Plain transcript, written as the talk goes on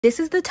This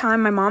is the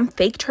time my mom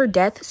faked her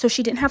death so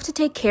she didn't have to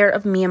take care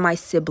of me and my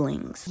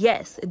siblings.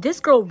 Yes, this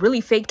girl really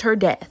faked her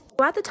death.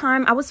 So at the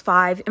time, I was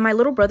 5 and my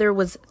little brother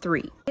was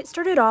 3. It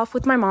started off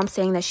with my mom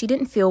saying that she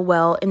didn't feel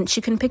well and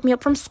she couldn't pick me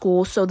up from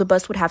school, so the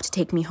bus would have to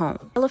take me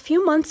home. Well, a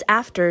few months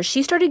after,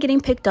 she started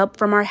getting picked up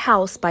from our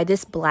house by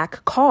this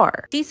black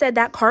car. She said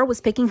that car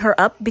was picking her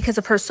up because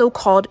of her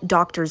so-called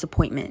doctor's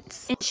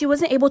appointments. And she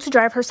wasn't able to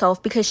drive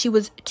herself because she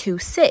was too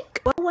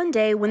sick. Well, one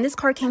day when this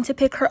car came to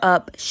pick her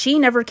up, she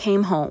never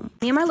came home.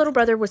 Me and my little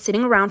brother were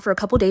sitting around for a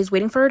couple days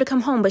waiting for her to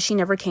come home, but she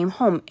never came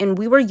home, and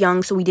we were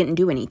young, so we didn't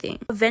do anything.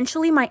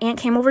 Eventually, my aunt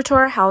came over to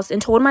our house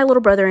and told my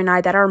little brother and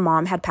I that our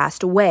mom had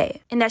passed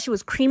away and that she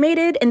was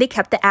cremated and they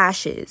kept the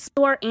ashes.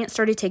 So our aunt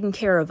started taking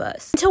care of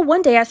us. Until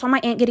one day I saw my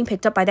aunt getting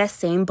picked up by that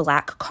same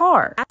black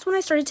car. That's when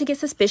I started to get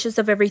suspicious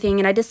of everything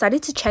and I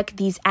decided to check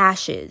these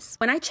ashes.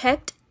 When I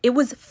checked, it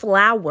was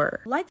flour.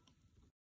 Like